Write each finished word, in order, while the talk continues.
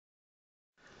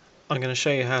I'm going to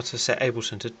show you how to set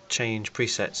Ableton to change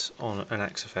presets on an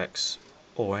Axe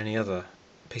or any other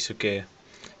piece of gear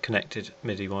connected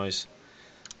MIDI wise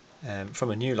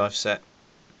from a new live set.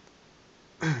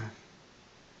 We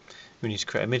need to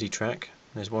create a MIDI track.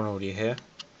 There's one already here.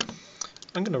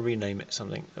 I'm going to rename it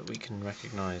something that we can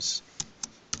recognise.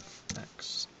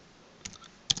 Axe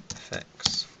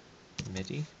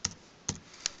MIDI.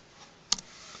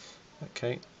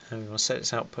 Okay, and we want to set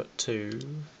its output to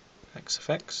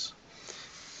Axe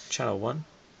channel 1. I'm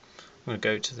going to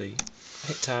go to the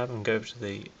hit tab and go to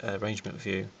the arrangement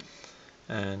view,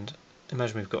 and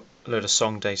imagine we've got a load of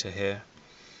song data here,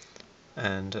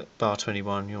 and at bar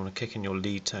 21 you want to kick in your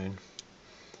lead tone.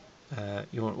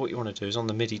 What you want to do is on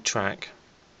the MIDI track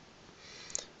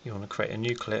you want to create a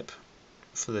new clip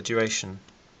for the duration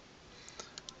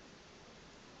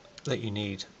that you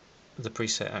need the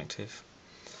preset active,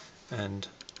 and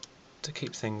to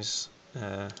keep things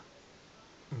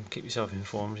keep yourself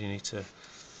informed, you need to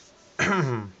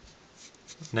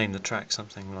name the track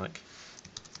something like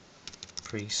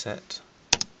preset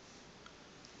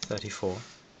 34.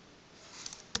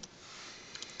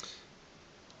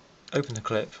 Open the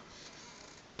clip,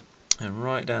 and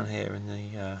right down here in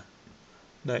the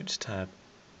Notes tab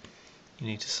you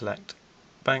need to select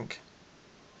Bank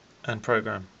and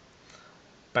Program.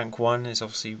 Bank 1 is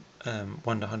obviously 1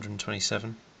 to 127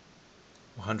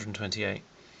 or 128.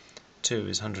 2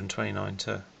 is 129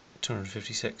 to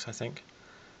 256, I think.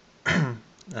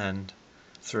 And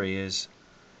 3 is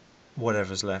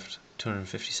whatever's left,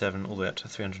 257 all the way up to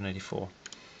 384.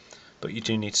 But you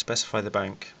do need to specify the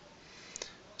bank.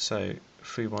 So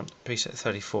if we want preset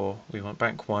 34, we want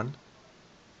bank 1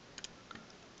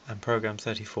 and program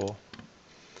 34. And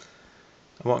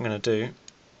what I'm going to do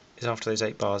is, after those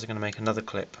 8 bars, I'm going to make another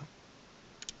clip,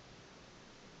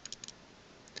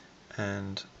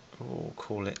 and we'll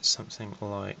call it something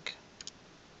like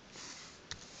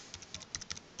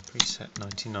preset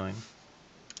 99,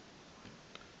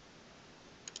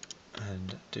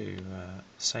 and do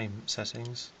same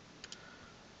settings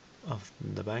of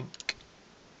the bank,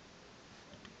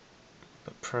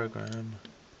 but program,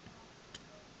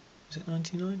 is it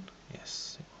 99?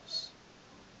 Yes, it was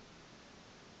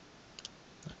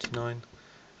 99.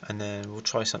 And then we'll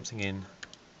try something in,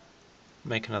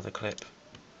 make another clip,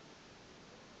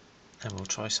 and we'll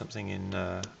try something in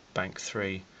bank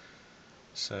 3.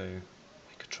 So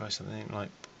we could try something like,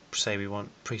 say we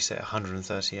want preset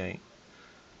 138.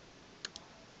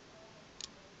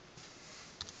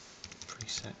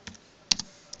 Preset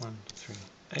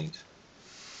 138.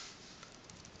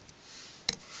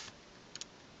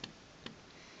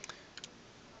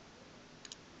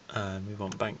 And we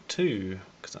want bank 2,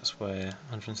 because that's where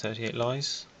 138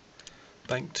 lies.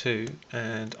 Bank 2,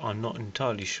 and I'm not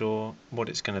entirely sure what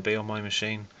it's going to be on my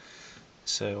machine,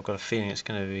 so I've got a feeling it's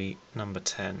going to be number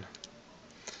 10.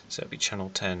 So it'll be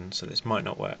channel 10, so this might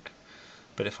not work.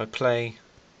 But if I play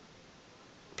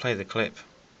the clip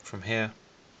from here,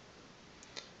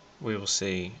 we will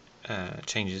see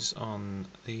changes on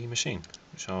the machine,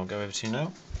 which I'll go over to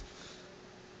now.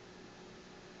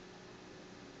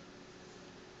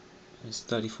 It's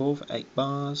 34 for 8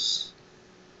 bars.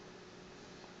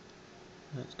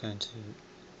 Let's go into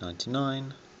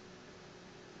 99.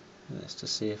 Let's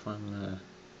just see if I'm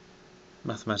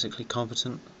mathematically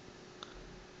competent.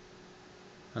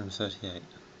 138.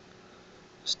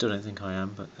 Still don't think I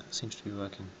am, but that seems to be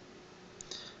working.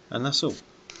 And that's all.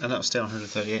 And that'll stay on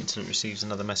 138 until it receives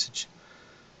another message.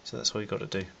 So that's all you've got to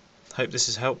do. Hope this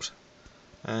has helped,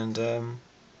 and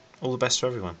all the best to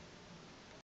everyone.